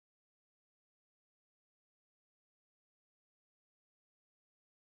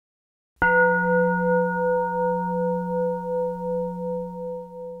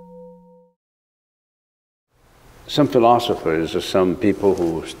some philosophers or some people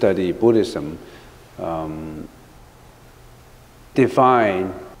who study Buddhism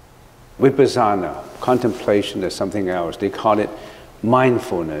define vipassana, contemplation, as something else. They call it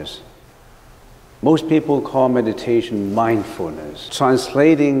mindfulness. Most people call meditation mindfulness.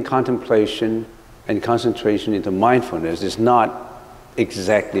 Translating contemplation and concentration into mindfulness is not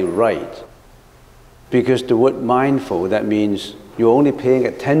exactly right. Because the word mindful, that means you're only paying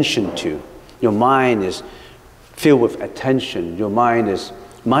attention to. Your mind is filled with attention. Your mind is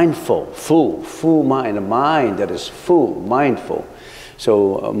mindful, full mind, a mind that is full, mindful.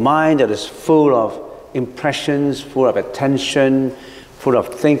 So a mind that is full of impressions, full of attention, full of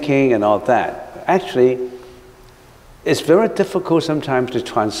thinking and all that. Actually, it's very difficult sometimes to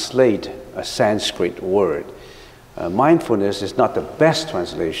translate a Sanskrit word. Mindfulness is not the best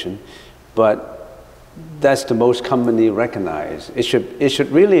translation, but that's the most commonly recognized. It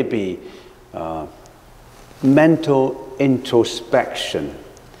should really be mental introspection.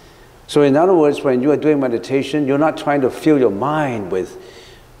 So in other words, when you are doing meditation, you're not trying to fill your mind with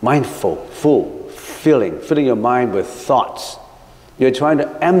filling your mind with thoughts. You're trying to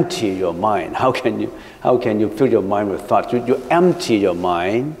empty your mind. How can you fill your mind with thoughts? You empty your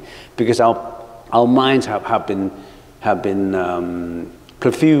mind because our minds have been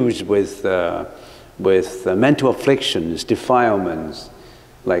confused with mental afflictions, defilements,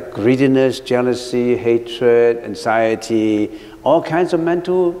 like greediness, jealousy, hatred, anxiety, all kinds of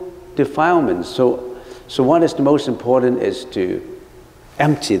mental defilements. So what is the most important is to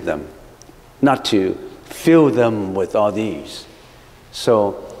empty them, not to fill them with all these.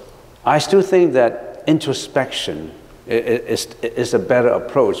 So I still think that introspection is a better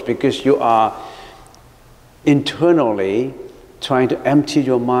approach because you are internally trying to empty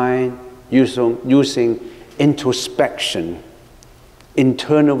your mind using introspection,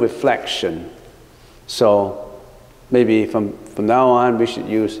 internal reflection. So maybe from now on we should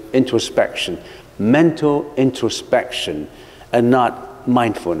use introspection, mental introspection, and not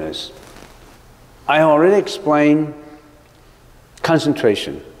mindfulness. I already explained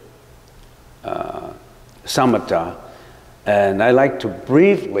concentration, samatha, and I like to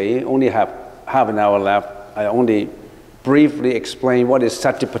briefly, only have half an hour left, I only briefly explain what is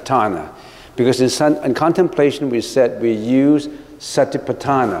satipatthana. Because in contemplation we said we use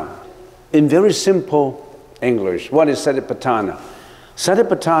satipatthana. In very simple English, what is satipatthana?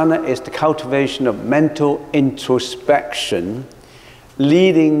 Satipatthana is the cultivation of mental introspection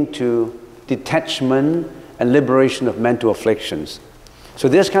leading to detachment and liberation of mental afflictions. So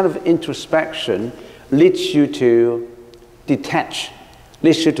this kind of introspection leads you to detach,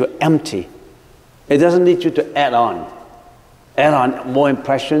 leads you to empty. It doesn't lead you to add on more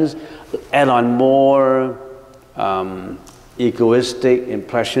impressions, add on more egoistic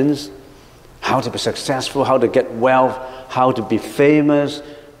impressions, how to be successful, how to get wealth, how to be famous,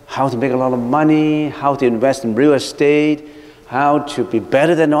 how to make a lot of money, how to invest in real estate, how to be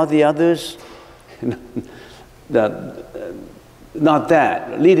better than all the others. Not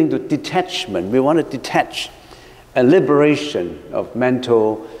that, leading to detachment. We want to detach and liberation of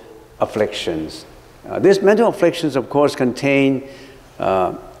mental afflictions. These mental afflictions, of course, contain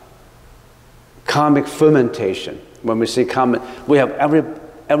karmic fermentation. When we say karmic, we have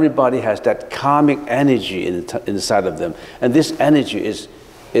everybody has that karmic energy inside of them, and this energy is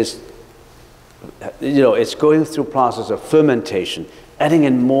it's going through process of fermentation, adding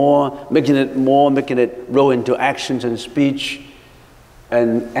in more, making it roll into actions and speech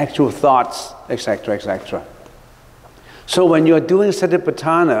and actual thoughts, etc., etc. So when you're doing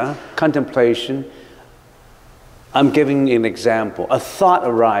satipatthana contemplation, I'm giving an example. A thought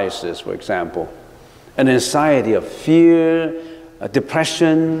arises, for example, an anxiety of fear, a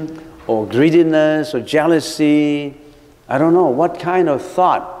depression, or greediness, or jealousy. I don't know, what kind of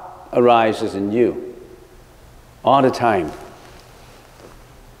thought arises in you all the time?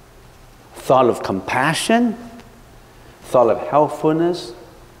 Thought of compassion, thought of helpfulness,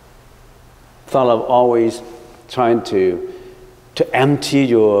 thought of always trying to empty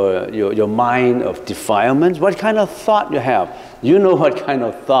your mind of defilements. What kind of thought you have? You know what kind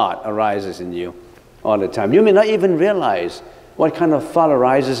of thought arises in you all the time. You may not even realize what kind of thought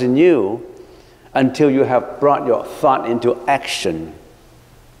arises in you until you have brought your thought into action.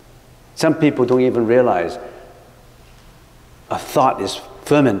 Some people don't even realize a thought is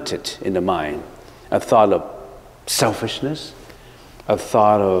fermented in the mind. A thought of selfishness, a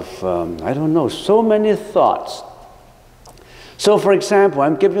thought of, I don't know, so many thoughts. So for example,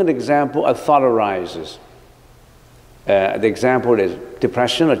 I'm giving an example, a thought arises. The example is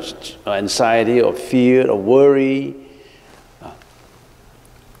depression or anxiety or fear or worry.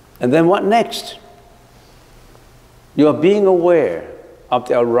 And then what next? You are being aware of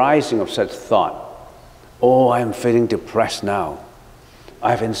the arising of such thought. Oh, I am feeling depressed now.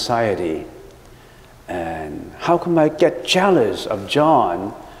 I have anxiety. And how come I get jealous of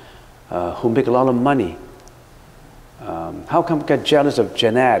John, who make a lot of money? How come I get jealous of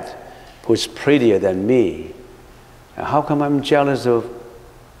Jeanette, who's prettier than me? How come I'm jealous of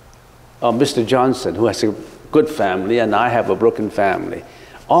Mr. Johnson, who has a good family, and I have a broken family?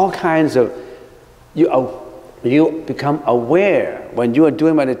 All kinds of, you become aware. When you are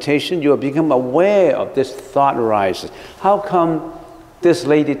doing meditation, you become aware of this thought arises. How come this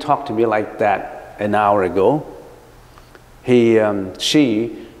lady talked to me like that an hour ago?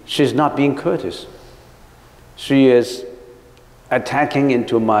 She's not being courteous. She is attacking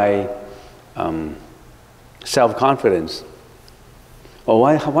into my self-confidence. Or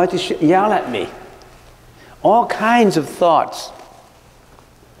why did she yell at me? All kinds of thoughts.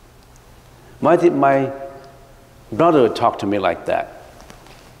 Why did my brother talk to me like that?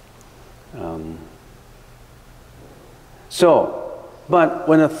 But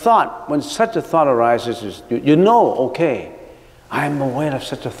when such a thought arises, you know, okay, I am aware of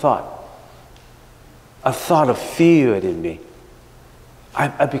such a thought of fear in me.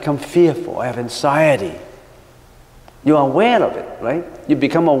 I become fearful, I have anxiety. You are aware of it, right? You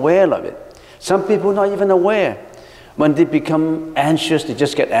become aware of it. Some people are not even aware. When they become anxious, they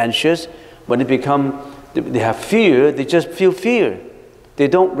just get anxious. When they have fear, they just feel fear. They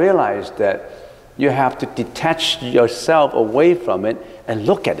don't realize that you have to detach yourself away from it and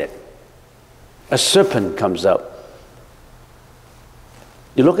look at it. A serpent comes up.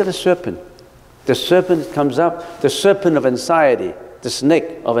 You look at a serpent. The serpent comes up, the serpent of anxiety, the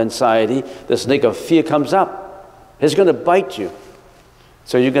snake of anxiety, the snake of fear comes up. He's going to bite you.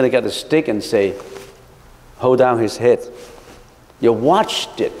 So you're going to get a stick and say, hold down his head. You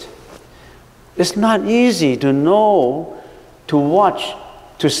watched it. It's not easy to know, to watch,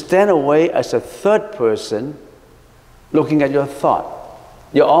 to stand away as a third person looking at your thought.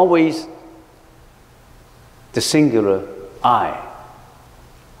 You're always the singular I.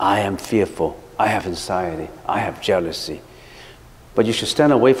 I am fearful. I have anxiety. I have jealousy. But you should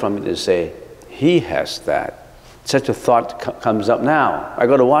stand away from it and say, he has that. Such a thought comes up now. I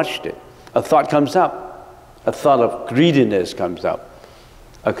got to watch it. A thought comes up. A thought of greediness comes up.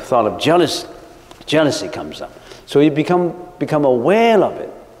 A thought of jealousy comes up. So you become aware of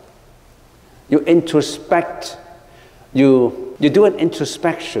it. You introspect. You do an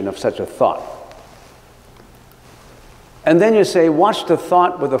introspection of such a thought. And then you say, watch the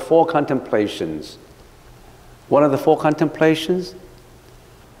thought with the four contemplations. What are the four contemplations?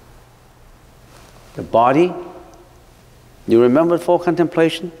 The body. You remember the four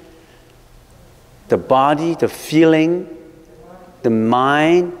contemplation? The body, the feeling, the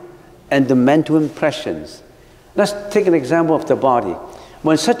mind, and the mental impressions. Let's take an example of the body.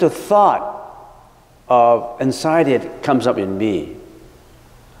 When such a thought of anxiety comes up in me,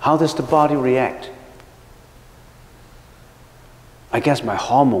 how does the body react? I guess my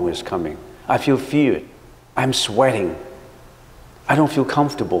hormone is coming. I feel fear. I'm sweating. I don't feel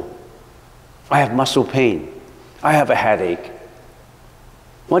comfortable. I have muscle pain. I have a headache.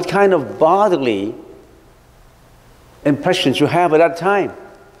 What kind of bodily impressions you have at that time?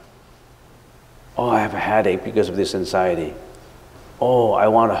 Oh, I have a headache because of this anxiety. Oh, I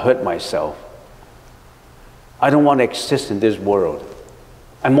want to hurt myself. I don't want to exist in this world.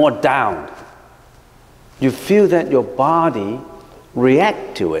 I'm more down. You feel that your body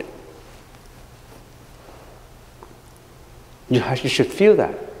react to it. You should feel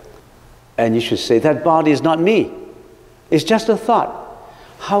that. And you should say, that body is not me. It's just a thought.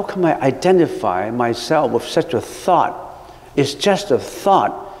 How can I identify myself with such a thought? It's just a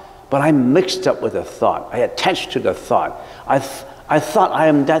thought, but I'm mixed up with a thought. I attach to the thought. I thought I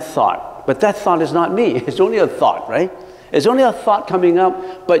am that thought, but that thought is not me. It's only a thought, right? It's only a thought coming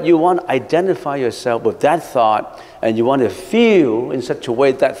up, but you want to identify yourself with that thought, and you want to feel in such a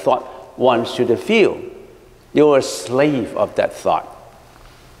way that thought wants you to feel. You're a slave of that thought.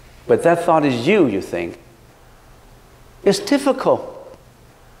 But that thought is you think. It's difficult.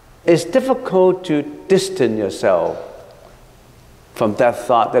 It's difficult to distance yourself from that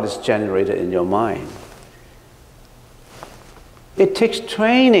thought that is generated in your mind. It takes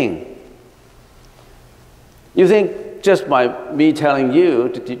training. You think just by me telling you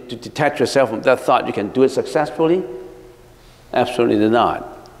to detach yourself from that thought, you can do it successfully? Absolutely not.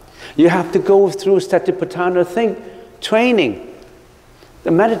 You have to go through Satipatthana training. The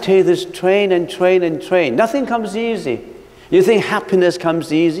meditators train and train and train. Nothing comes easy. You think happiness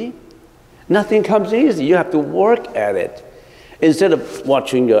comes easy? Nothing comes easy. You have to work at it. Instead of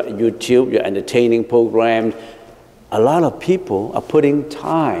watching your YouTube, your entertaining programs, a lot of people are putting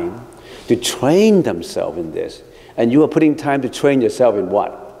time to train themselves in this. And you are putting time to train yourself in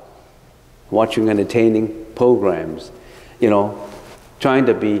what? Watching entertaining programs, you know, trying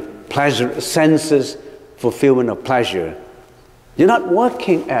to be pleasure, senses fulfillment of pleasure. You're not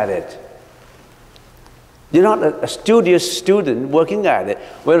working at it. You're not a studious student working at it,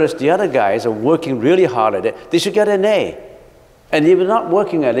 whereas the other guys are working really hard at it. They should get an A. And if you're not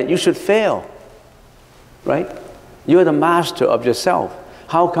working at it, you should fail, right? You're the master of yourself.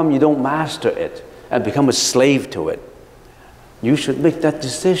 How come you don't master it and become a slave to it? You should make that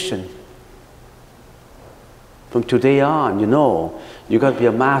decision. From today on, you know, you got to be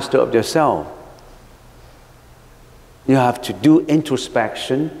a master of yourself. You have to do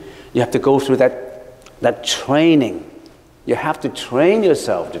introspection. You have to go through that training. You have to train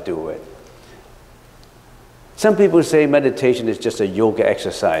yourself to do it. Some people say meditation is just a yoga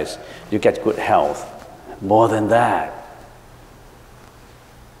exercise. You get good health. More than that.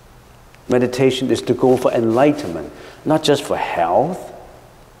 Meditation is to go for enlightenment, not just for health.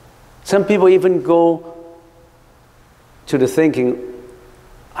 Some people even go to the thinking,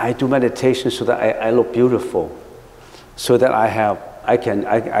 I do meditation so that I look beautiful, so that I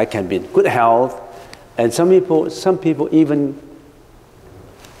can be in good health. And some people even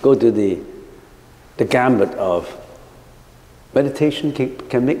go to the gambit of meditation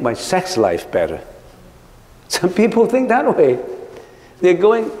can make my sex life better. Some people think that way. They're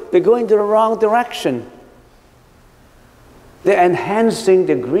going the wrong direction. They're enhancing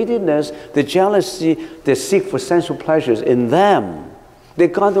the greediness, the jealousy, the seek for sensual pleasures in them.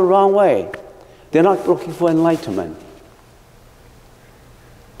 They've gone the wrong way. They're not looking for enlightenment,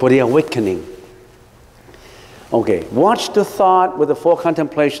 for the awakening. Okay, watch the thought with the four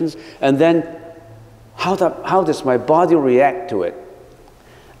contemplations, and then how does my body react to it?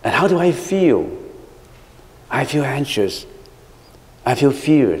 And how do I feel? I feel anxious. I feel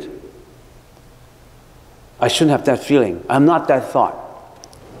feared. I shouldn't have that feeling. I'm not that thought.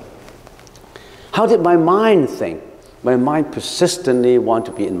 How did my mind think? My mind persistently want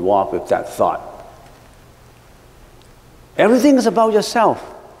to be involved with that thought. Everything is about yourself.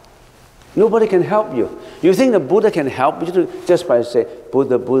 Nobody can help you. You think the Buddha can help you just by saying,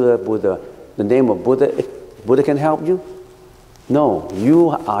 Buddha, Buddha, Buddha, the name of Buddha, Buddha can help you? No, you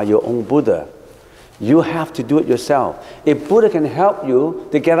are your own Buddha. You have to do it yourself. If Buddha can help you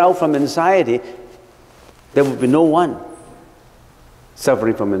to get out from anxiety, there will be no one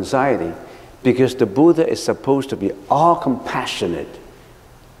suffering from anxiety, because the Buddha is supposed to be all compassionate.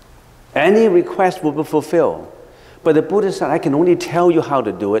 Any request will be fulfilled. But the Buddha said, I can only tell you how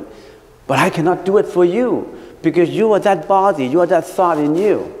to do it, but I cannot do it for you, because you are that body, you are that thought in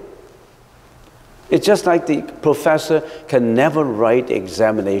you. It's just like the professor can never write the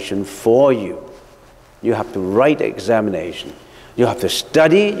examination for you. You have to write the examination. You have to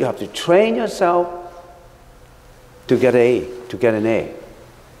study, you have to train yourself to get an A.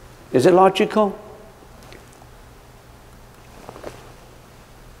 Is it logical?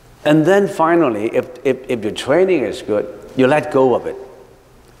 And then finally, if your training is good, you let go of it.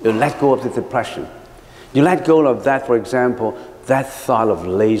 You let go of the depression. You let go of that, for example, that thought of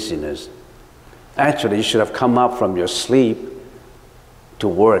laziness. Actually, you should have come up from your sleep to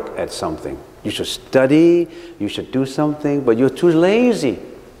work at something. You should study, you should do something, but you're too lazy.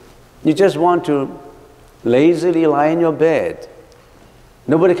 You just want to lazily lie in your bed.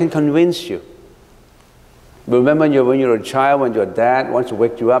 Nobody can convince you. Remember when you're a child, when your dad wants to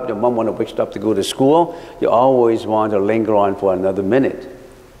wake you up, your mom wants to wake you up to go to school, you always want to linger on for another minute.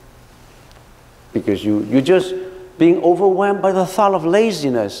 Because you're just being overwhelmed by the thought of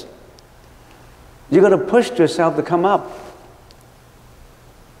laziness. You're going to push yourself to come up.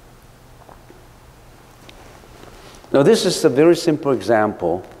 Now this is a very simple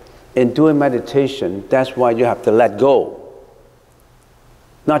example. In doing meditation, that's why you have to let go.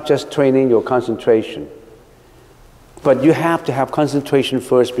 Not just training your concentration. But you have to have concentration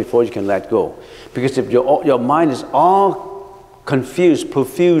first before you can let go. Because if your mind is all confused,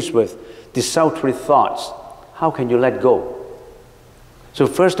 profused with desultory thoughts, how can you let go? So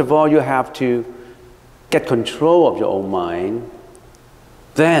first of all, you have to get control of your own mind.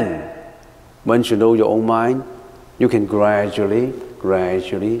 Then, once you know your own mind, you can gradually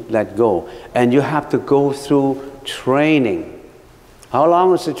let go. And you have to go through training. How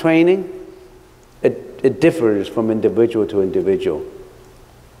long is the training? It differs from individual to individual.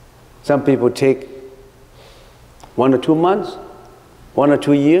 Some people take 1 or 2 months, 1 or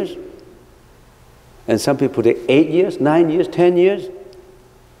 2 years. And some people take 8 years, 9 years, 10 years.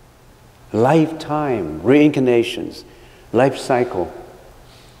 Lifetime, reincarnations, life cycle.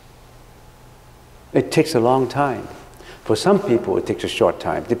 It takes a long time. For some people, it takes a short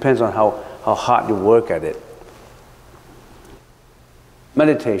time. Depends on how hard you work at it.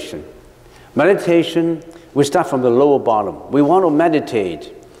 Meditation. Meditation, we start from the lower bottom. We want to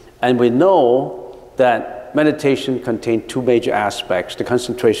meditate, and we know that meditation contains two major aspects, the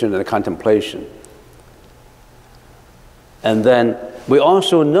concentration and the contemplation. And then we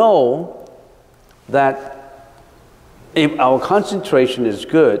also know that if our concentration is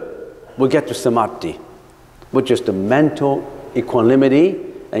good, we get to samadhi, which is the mental equanimity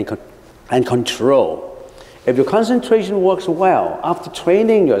and control. If your concentration works well, after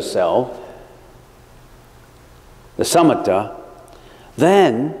training yourself, the samatha,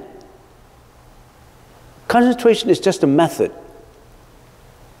 then concentration is just a method.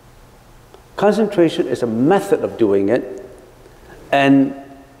 Concentration is a method of doing it. And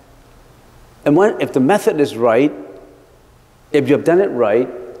if the method is right, if you have done it right,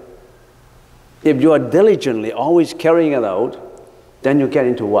 if you are diligently always carrying it out, then you get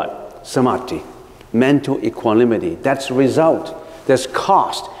into what? Samadhi, mental equanimity. That's the result. There's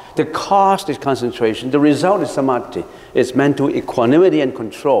cost. The cost is concentration. The result is samadhi. It's mental equanimity and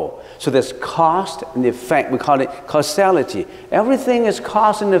control. So there's cost and effect. We call it causality. Everything is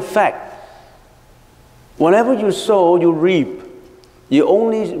cause and effect. Whatever you sow, you reap. You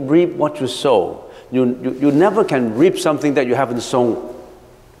only reap what you sow. You never can reap something that you haven't sown,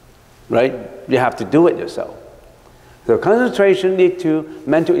 right? You have to do it yourself. So concentration leads to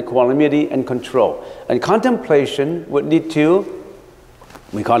mental equanimity and control. And contemplation would lead to,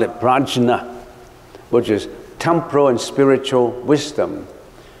 we call it prajna, which is temporal and spiritual wisdom.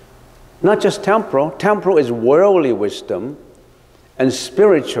 Not just temporal. Temporal is worldly wisdom, and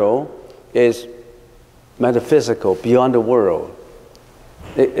spiritual is metaphysical, beyond the world.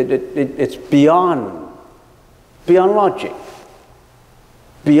 It's beyond logic,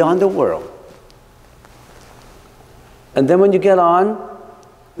 beyond the world. And then when you get on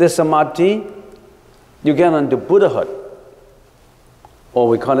the samadhi, you get on to Buddhahood, or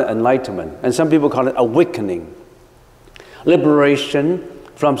we call it enlightenment. And some people call it awakening. Liberation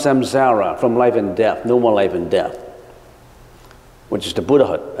from samsara, from life and death, no more life and death, which is the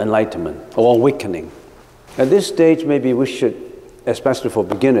Buddhahood, enlightenment, or awakening. At this stage, maybe we should, especially for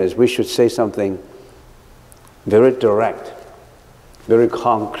beginners, we should say something very direct, very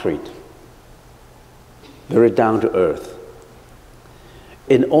concrete, very down to earth.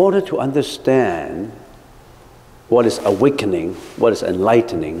 In order to understand what is awakening, what is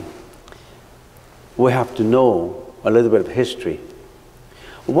enlightening, we have to know a little bit of history.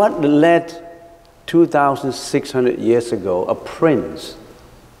 What led 2,600 years ago a prince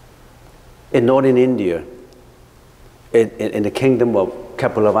in northern India, in the kingdom of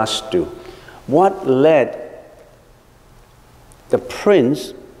Kapilavastu, what led the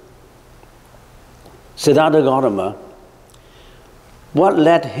prince Siddhartha Gautama, what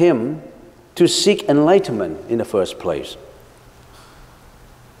led him to seek enlightenment in the first place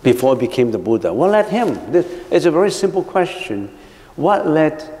before he became the Buddha? What led him? It's a very simple question. What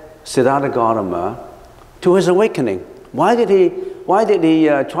led Siddhartha Gautama to his awakening? Why did he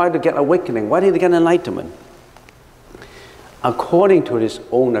try to get awakening? Why did he get enlightenment? According to his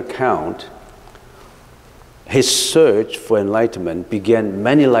own account, his search for enlightenment began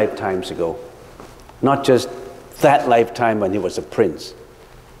many lifetimes ago, not just that lifetime when he was a prince.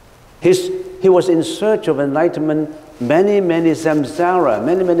 He was in search of enlightenment many samsara,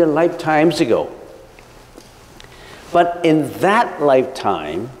 many lifetimes ago. But in that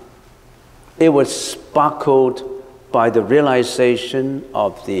lifetime, it was sparkled by the realization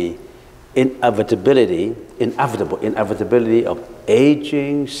of the inevitability of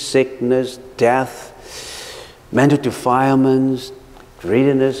aging, sickness, death, mental defilements,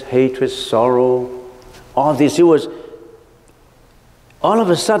 greediness, hatred, sorrow, all this. All of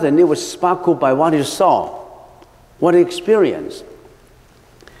a sudden, it was sparkled by what he saw, what he experienced.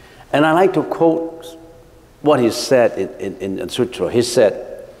 And I like to quote what he said in the sutra. He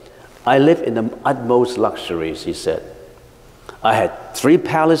said, I live in the utmost luxuries, he said. I had 3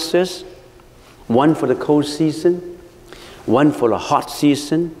 palaces, one for the cold season, one for the hot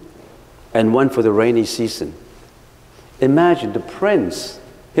season, and one for the rainy season. Imagine the prince.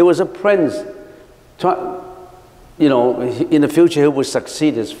 He was a prince. You know, in the future he would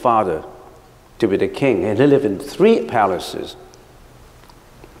succeed his father to be the king. And he lived in 3 palaces.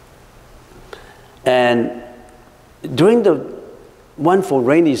 And during the one for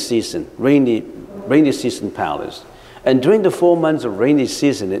rainy season palace, and during the 4 months of rainy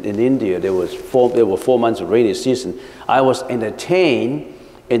season in India, there were 4 months of rainy season. I was entertained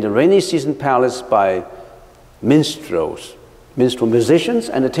in the rainy season palace by minstrel musicians,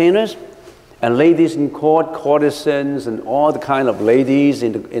 entertainers, and ladies in court, courtesans, and all the kind of ladies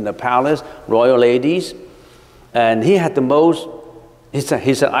in the palace, royal ladies. And he had the most, he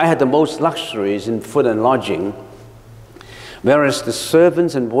said, I had the most luxuries in food and lodging, whereas the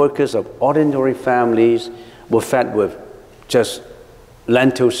servants and workers of ordinary families were fed with just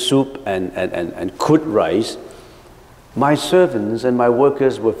lentil soup and cooked rice. My servants and my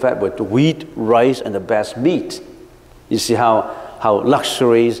workers were fed with wheat, rice, and the best meat. You see how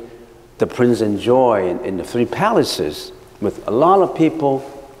luxuries the prince enjoyed in the three palaces with a lot of people.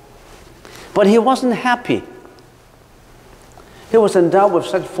 But he wasn't happy. He was endowed with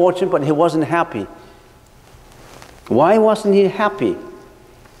such fortune, but he wasn't happy. Why wasn't he happy?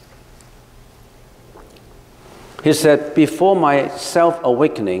 He said, before my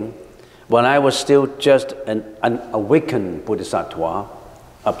self-awakening, when I was still just an unawakened bodhisattva,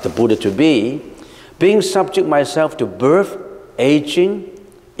 of the Buddha to be, being subject myself to birth, aging,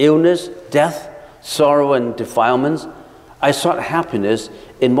 illness, death, sorrow, and defilements, I sought happiness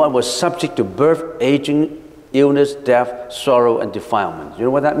in what was subject to birth, aging, illness, death, sorrow, and defilement. You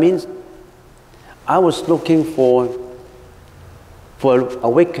know what that means? I was looking for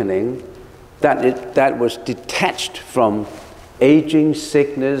awakening that was detached from aging,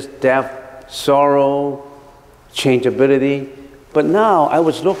 sickness, death, sorrow, changeability. But now I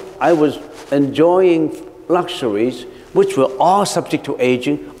was enjoying luxuries which were all subject to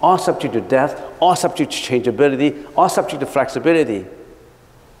aging, all subject to death, all subject to changeability, all subject to flexibility.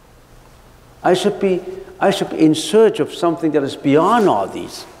 I should be in search of something that is beyond all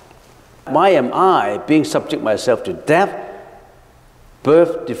these. Why am I being subject myself to death,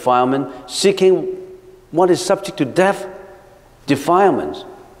 birth, defilement, seeking what is subject to death, defilements?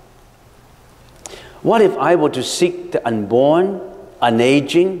 What if I were to seek the unborn,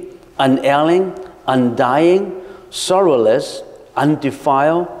 unaging, unailing, undying, sorrowless,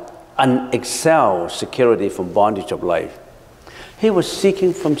 undefiled, unexcelled security from bondage of life? He was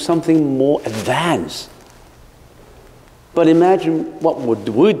seeking from something more advanced. But imagine what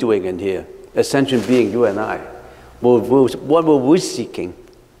we're doing in here, a sentient being, you and I. What were we seeking?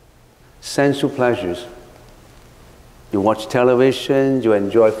 Sensual pleasures. You watch television, you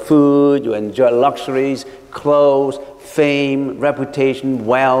enjoy food, you enjoy luxuries, clothes, fame, reputation,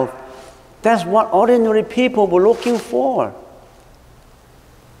 wealth. That's what ordinary people were looking for.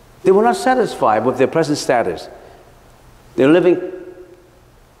 They were not satisfied with their present status. We're living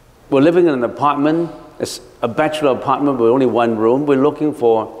in an apartment, a bachelor apartment with only one room. We're looking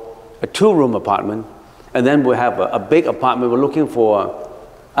for a two-room apartment. And then we have a big apartment. We're looking for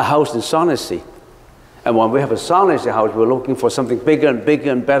a house in Sonnacy. And when we have a Sonnacy house, we're looking for something bigger and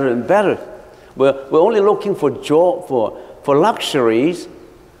bigger and better and better. We're only looking for luxuries.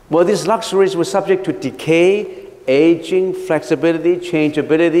 Well, these luxuries were subject to decay, aging, flexibility,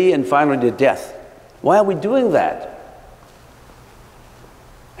 changeability, and finally death. Why are we doing that?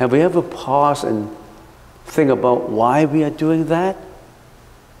 Have we ever paused and think about why we are doing that?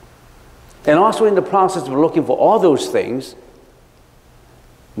 And also in the process of looking for all those things,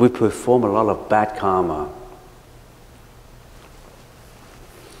 we perform a lot of bad karma.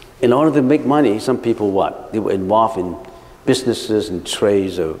 In order to make money, some people what? They were involved in businesses and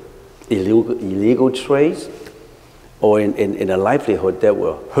trades or illegal trades, or in a livelihood that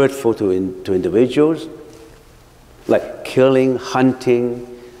were hurtful to individuals, like killing, hunting,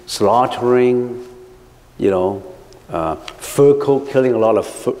 slaughtering, fur coat, killing a lot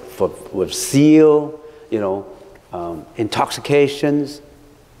of with seal, intoxications,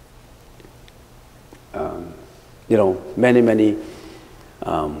 many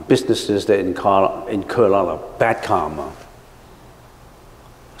businesses that incur a lot of bad karma.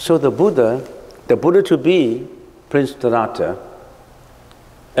 So the Buddha to be, Prince Tarata,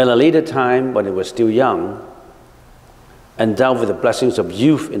 at a later time when he was still young, endowed with the blessings of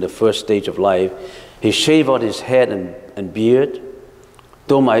youth in the first stage of life, he shaved out his head and beard.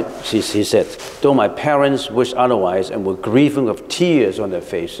 He said, though my parents wished otherwise and were grieving with tears on their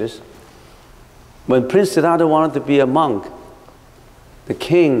faces, when Prince Siddhartha wanted to be a monk, the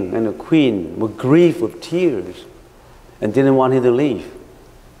king and the queen were grieved with tears and didn't want him to leave.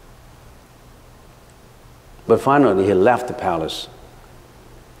 But finally he left the palace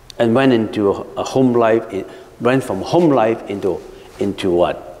and went into a home life, went from home life into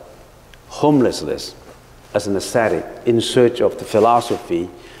what? Homelessness, as an ascetic, in search of the philosophy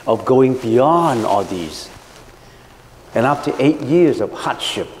of going beyond all these. And after 8 years of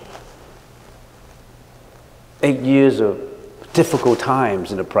hardship, 8 years of difficult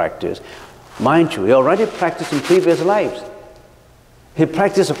times in the practice, mind you, he already practiced in previous lives. He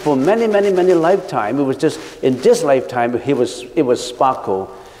practiced for many lifetimes. It was just in this lifetime it was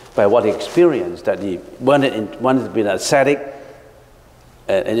sparkle by what he experienced, that he wanted to be an ascetic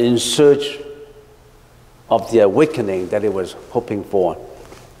and in search of the awakening that he was hoping for.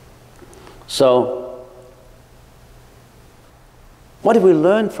 So, what did we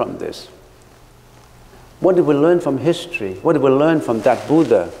learn from this? What did we learn from history? What did we learn from that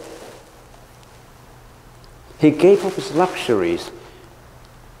Buddha? He gave up his luxuries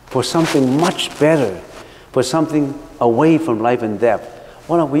for something much better, for something away from life and death.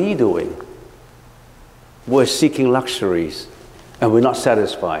 What are we doing? We're seeking luxuries and we're not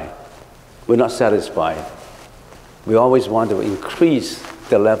satisfied. We're not satisfied. We always want to increase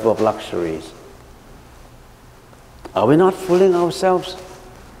the level of luxuries. Are we not fooling ourselves?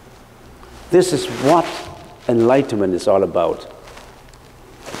 This is what enlightenment is all about.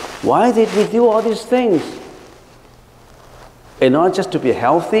 Why did we do all these things? In order just to be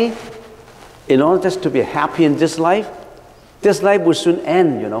healthy? In order just to be happy in this life? This life will soon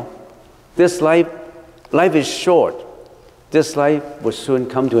end, you know. This life is short. This life will soon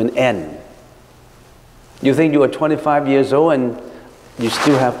come to an end. You think you are 25 years old and you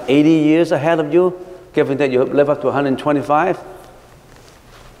still have 80 years ahead of you, given that you live up to 125?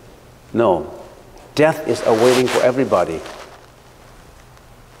 No. Death is awaiting for everybody,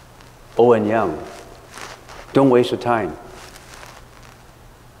 old and young. Don't waste your time.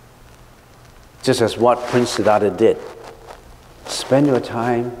 Just as what Prince Siddhartha did. Spend your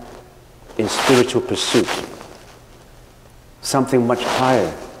time in spiritual pursuit. Something much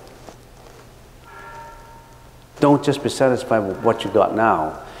higher. Don't just be satisfied with what you got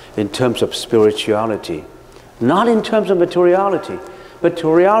now in terms of spirituality. Not in terms of materiality.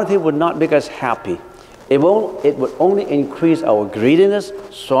 Materiality would not make us happy. It would only increase our greediness,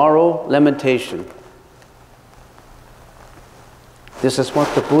 sorrow, lamentation. This is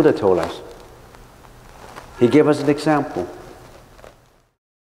what the Buddha told us. He gave us an example.